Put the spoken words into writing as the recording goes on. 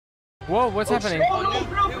Whoa, what's happening? Oh,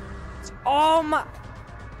 no. Oh my.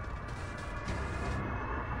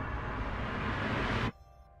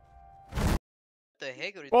 The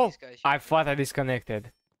heck are Oh, these guys? I thought I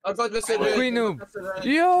disconnected. I thought we said Quennoob.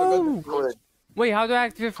 Yo! Wait, how do I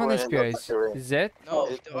activate THUNDERSPEARS? Z? No,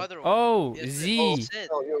 the other one. Oh, Yes, Z.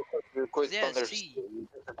 Yeah, C.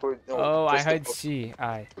 Oh, I heard C.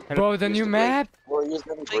 I. Bro, the new map? Click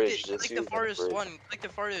the farthest one. Click the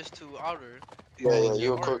farthest to outer. Yeah,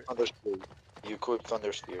 you equip THUNDERSPEARS. You equip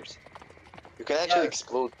THUNDERSPEARs. You can actually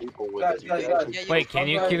explode people with it. You can actually Wait, can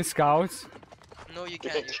you kill scouts? No, you you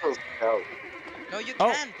can can't. kill out. No, you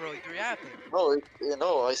Oh. can't, bro. You're yapping. No,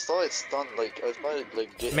 no, I saw it stun. Like I saw it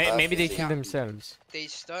like. Maybe they kill. kill themselves. They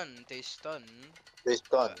stun. They stun. They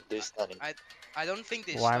stun. They stun. I don't think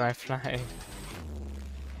they Why stun. am I flying?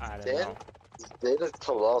 I don't know. Zen is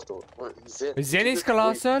colossal. Zen is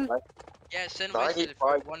colossal? Yeah, send wasted it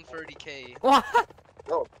for 130k. What?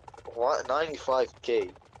 No,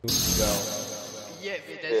 95k. Yeah,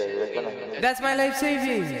 That's my life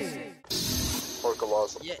savings. For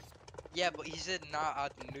colossal. Yeah, but he said not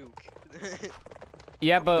at nuke.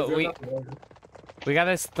 Yeah, but we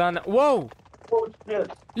gotta stun. Whoa! Oh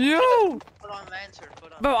shit. Yo! Put on lantern.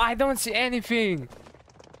 Put on. Bro, I don't see anything.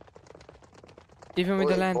 Even with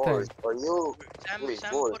the lantern. Boys, are you? Sam, Wait,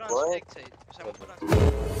 Sam boys, put on what? spectate. Sam put on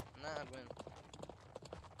spectate. Nah, win.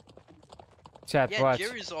 Chat, Yeah, watch.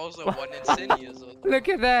 Jerry's also one insidious. Look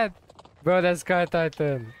at that. Bro, that's Sky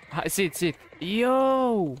Titan. Sit.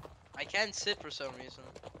 Yo! I can't sit for some reason.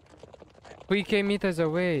 3k meters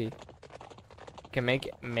away. Can make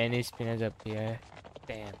many spinners up here.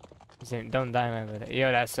 Damn. Listen, don't die, man. Brother.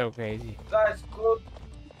 Yo, that's so crazy. Guys,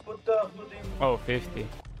 put the hood in. Oh, 50.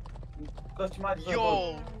 Customize the hood.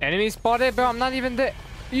 Yo! Enemy spotted, bro. I'm not even there.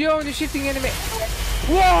 Yo, the shifting enemy.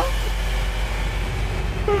 Whoa!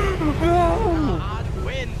 Whoa! I'd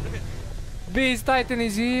win! Beast Titan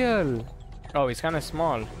is here. Oh, it's kind of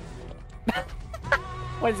small.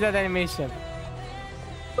 What's that animation?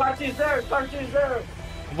 Touch is there. Touch is there.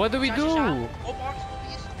 What do we do? Go box,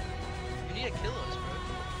 please. You need to kill us,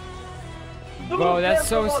 bro. Bro, that's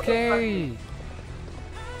so scary.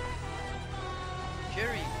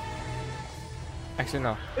 Jerry. Actually,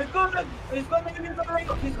 no. He's gonna use the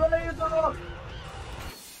rock. He's gonna use the rock.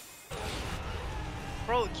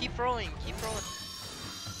 Bro, keep throwing. Keep throwing.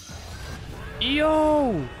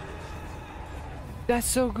 Yo! That's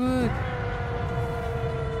so good.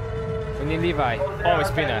 We need Levi. Oh,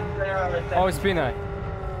 spinner. Oh, spinner.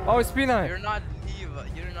 Oh, spinner. You're not Levi.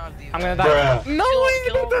 You're not Levi. I'm gonna die. No, I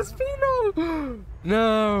kill got the spinner.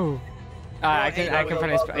 No. I can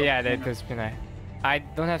finally. Yeah, that's the spinner. I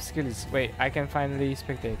don't have skills. Wait, I can finally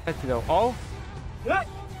spectate. Let's go. Oh,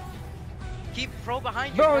 Keep throw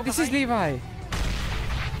behind you. bro, throw this is behind Levi.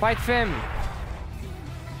 Fight fam.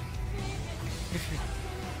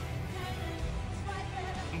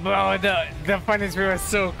 Bro, the funniest way was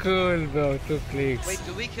so cool, bro. 2 clicks. you. Wait,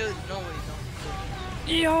 do we kill? No, wait,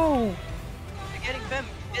 no. Yo. You're getting them.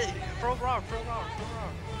 Throw rock.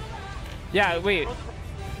 Yeah, wait.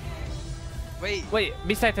 Wait.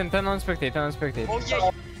 Beast Titan, turn on spectate. Oh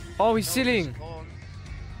yeah. Oh, he's sealing.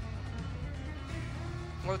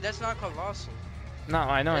 Well, that's not colossal. No,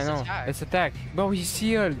 I know. Attack. It's attack. Bro, he's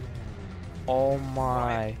sealed. Oh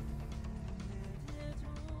my.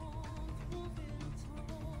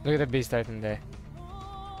 Look at the Beast Titan there.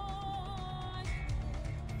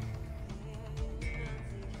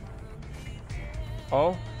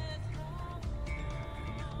 Oh.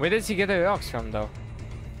 Where does he get the rocks from though?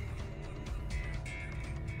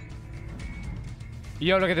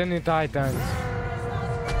 Yo, look at the new Titans.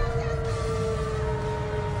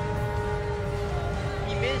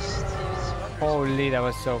 He missed. Holy, that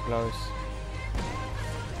was so close.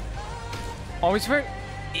 Oh, it's very...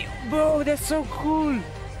 Bro, that's so cool.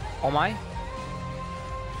 Oh my.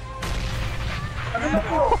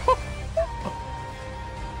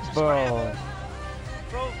 Bro.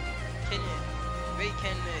 Bro, can you... Wait,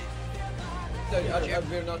 can... I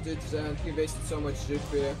will not do it. He wasted so much shit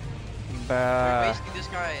here. We're wasting this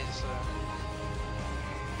guy's...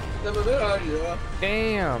 Where are you?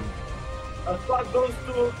 Damn. I'll fuck those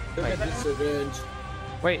two. Look at this syringe.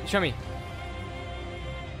 Wait, show me.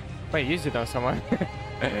 Wait, use it on someone.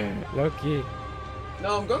 Loki.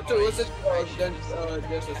 No, I'm going to lose it. Then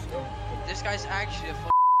there's a This guy's actually a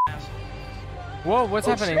f***ing asshole. Whoa, what's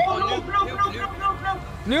happening? Oh,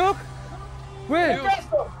 Nuke! Where?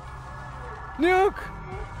 Nuke!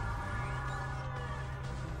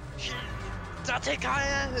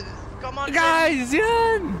 Come on, Guys,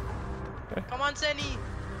 Yan! Senny. Come on, Senny.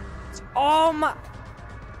 Oh my...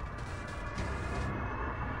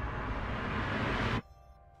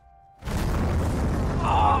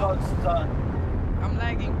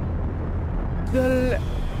 The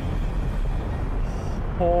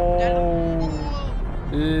holy.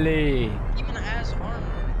 Even has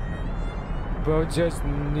armor. Bro just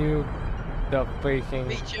knew the freaking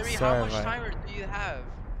Wait, Jerry, server. how much timer do you have?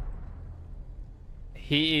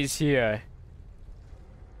 He is here.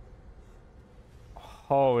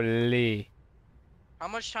 Holy. How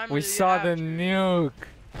much timer We do you saw have, the Jerry? nuke.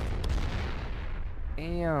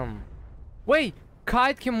 Damn. Wait,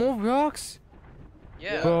 kite can move rocks?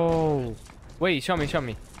 Yeah. Bro. Wait, show me, show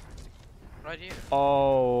me. Right here.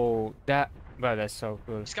 Oh, that. Bro, that's so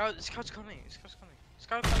cool. Scout's coming. Scout's coming.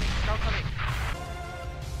 Scout coming. Scout coming.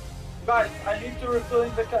 Guys, I need to refill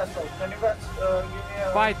in the castle. Can you guys give me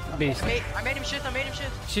a... Fight, beast. I made him shift. I made him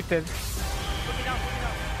shift. Shifted. Put me down. Put me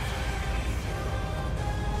down.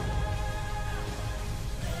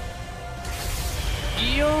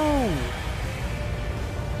 Yo!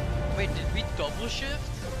 Wait, did we double shift?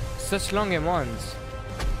 Such long ones.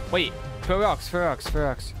 Wait, throw rocks, throw rocks, throw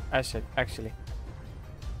rocks. Actually.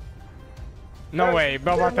 No Guys, way,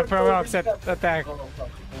 bro, they're want to not throw rocks working. at attack. Oh, fuck,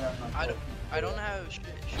 they are not working. I don't have shit.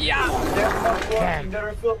 Yeah! They're not working. Damn. The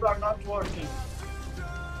refills are not working.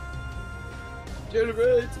 Jerry,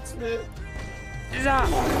 right, it's me.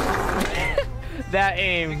 That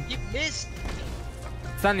aim. You missed.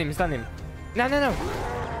 Stun him, stun him. No, no, no.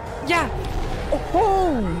 Yeah!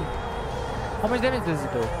 Oh! How much damage does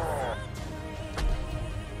it do?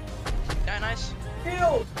 Yeah, nice.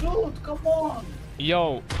 Yo, dude, come on.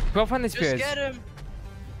 Yo, go find the Just spears. get him.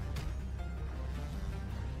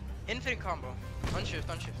 Infinite combo. Unshift,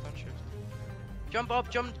 unshift, unshift. Jump up,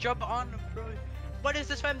 jump on, bro. What is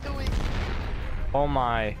this fam doing? Oh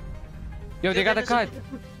my. Yo, they got a kite.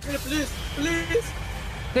 Jerry, please, please.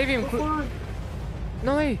 Save him. For fun.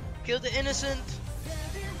 No way. Kill the innocent.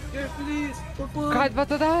 Jerry, please. For fun. Kite about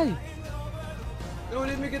to die. No,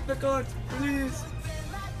 let me get the card, please.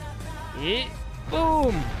 Yeah.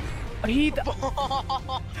 Boom. He.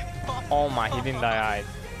 Oh my, he didn't die.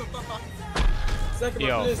 Second,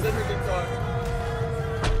 Yo. please, let me get card.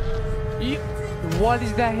 What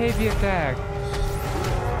is that heavy attack?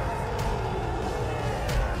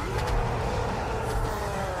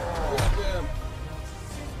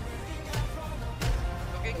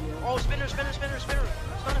 Okay. Oh, spinner. Stun him.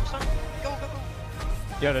 Go.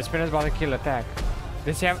 Yo, the spinner's about to kill attack.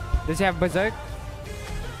 Does he have Berserk?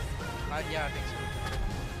 Yeah, I think so.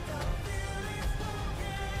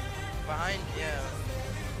 Behind, yeah.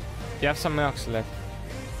 You have some rocks left.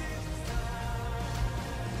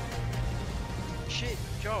 Shit,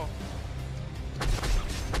 Joe.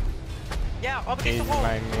 Yeah, up against He's the wall.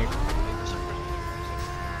 my nick.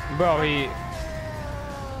 Bro, he.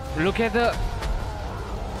 Look at the.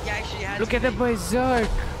 Yeah, actually, had Look to at the be. Berserk.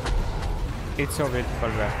 It's so beautiful,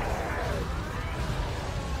 bro.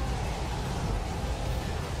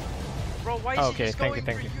 Bro, why is Okay, he just thank going you,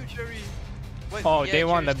 thank for you. Jerry? Wait, Oh, yeah, they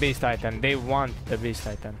want the Jerry's- Beast Titan. They want the Beast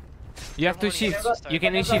Titan. You have to They're shift. wanting You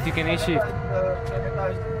can shift. You can shift. Can you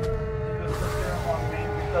guys use the serum on me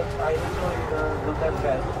because I literally don't have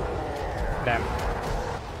gas. Damn.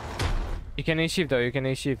 You can shift though. You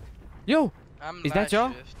can shift. Yo, I'm is that last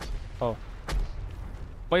Joe? shift. Oh.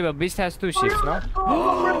 Wait, but Beast has 2 shifts, no?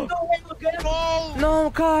 Go! No,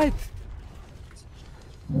 kite.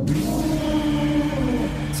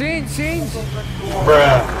 Change.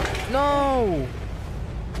 Bruh. No.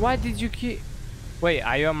 Why did you keep? Wait,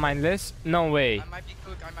 are you mindless? No way. I might be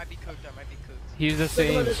cooked. He's the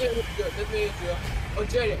Second, same. let me hit you. Oh,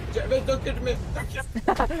 Jerry, wait, don't kill me.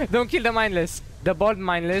 Don't kill the mindless. The bald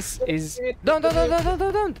mindless is. Don't. Don't kill me. Don't.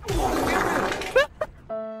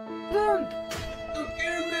 Don't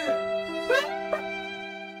kill me.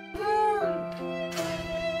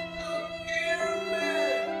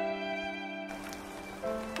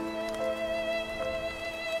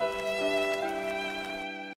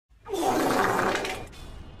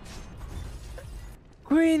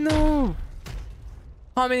 Quennoob!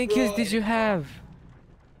 How many kills did you have?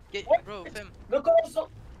 Get, bro, Fim. Look also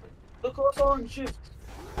on shift.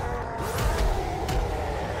 I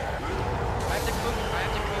have to cook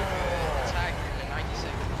attack in 90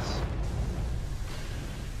 seconds.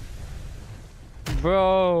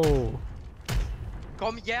 Bro.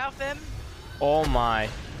 Come, yeah, Fim. Oh my.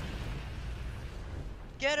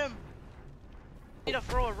 Get him. Need to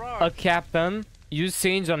throw a rock. A captain used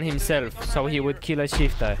Singe on himself so he would kill a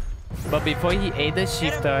shifter. But before he ate the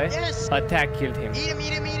shifter, Yes. attack killed him. Eat him.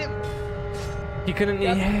 He couldn't eat.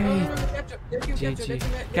 GG.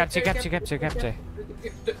 Capture. I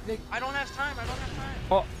don't have time.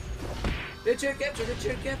 Oh, Capture.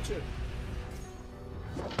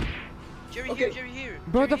 Jerry Okay. here.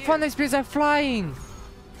 bro, the Jerry here. THUNDERSPEARS are flying.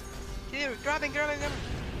 Here, grab him.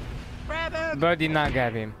 Grab him! Bro did not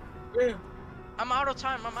grab him. Where? I'm out of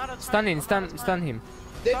time. I'm out of time. Stun him, I'm out of stun time. him.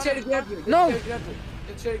 They try to grab you. No. They try to grab you.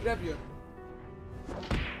 They try to grab you.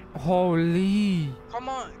 Holy. Come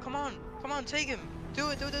on, come on, come on, take him. Do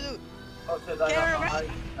it, do it, do it. Oh, shit,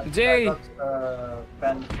 I Jay. got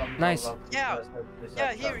pen from Nice. Roblox. Yeah. This Yeah,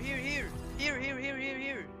 has here, done. here, here. Here, here, here, here,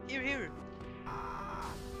 here. Here, here.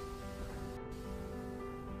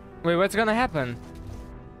 Wait, what's gonna happen?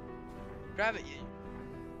 Grab it.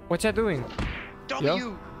 What you doing?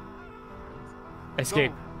 W.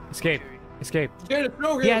 Escape. Go. Escape. Jerry. Escape. Jerry,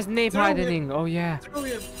 throw him. He has nape Throw him. hardening. Oh yeah. Throw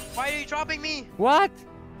him. Why are you dropping me? What?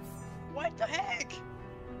 What the heck?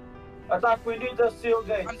 Attack, we need the seal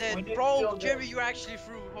gate. I'm We dead. need Bro, seal Jerry, gate. you actually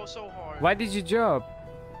threw so hard. Why did you drop?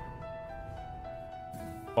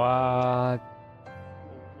 What?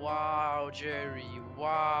 Wow, Jerry.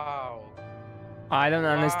 Wow. I don't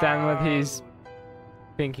understand what his Wow.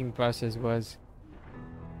 thinking process was.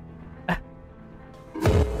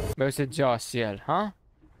 Versus jaw seal, huh?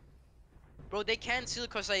 Bro, they can't seal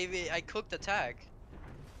because I cooked the tag.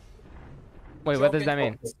 Wait, what does that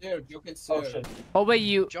mean? You can Oh serve. shit. Oh wait,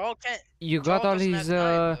 you Jaw can't. got Jaw all doesn't his have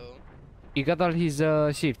knife, though. you got all his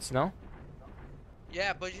shifts, no?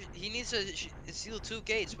 Yeah, but he needs to seal 2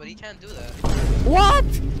 gates, but he can't do that. What?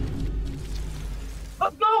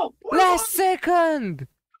 Let's go! Last second.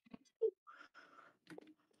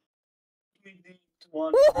 We need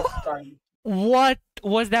one this time. What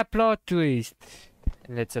was that plot twist?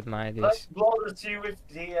 Let's admire Let's this. blow the sea with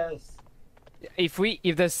DS. If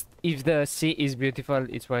the sea is beautiful,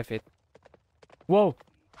 it's worth it. Whoa!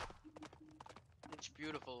 It's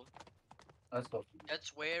beautiful. Let's go.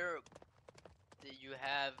 That's where you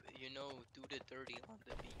have, do the dirty on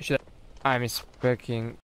the beach. I'm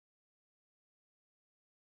speaking.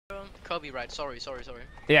 Copyright. Sorry.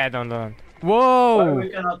 Yeah, don't. Why Whoa! we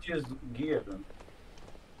cannot use gear then?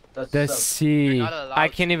 That's The so- sea. not allowed I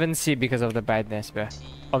can't even see because of the brightness, bro.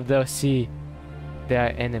 Of the sea. They are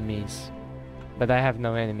enemies. But I have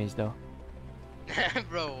no enemies though.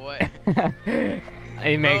 Bro, what?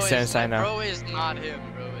 It makes sense, I know. Bro is not him.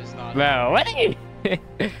 Bro is not. Bro, what?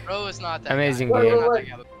 Bro is not that. Amazing guy. game. Not that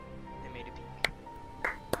guy. They made it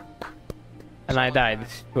peak. And I died.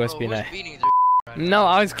 It was Bro, Pina. who's beating their right No, now?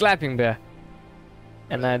 I was clapping there.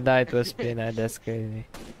 And I died to Pina, that's crazy.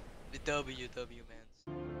 The W, man.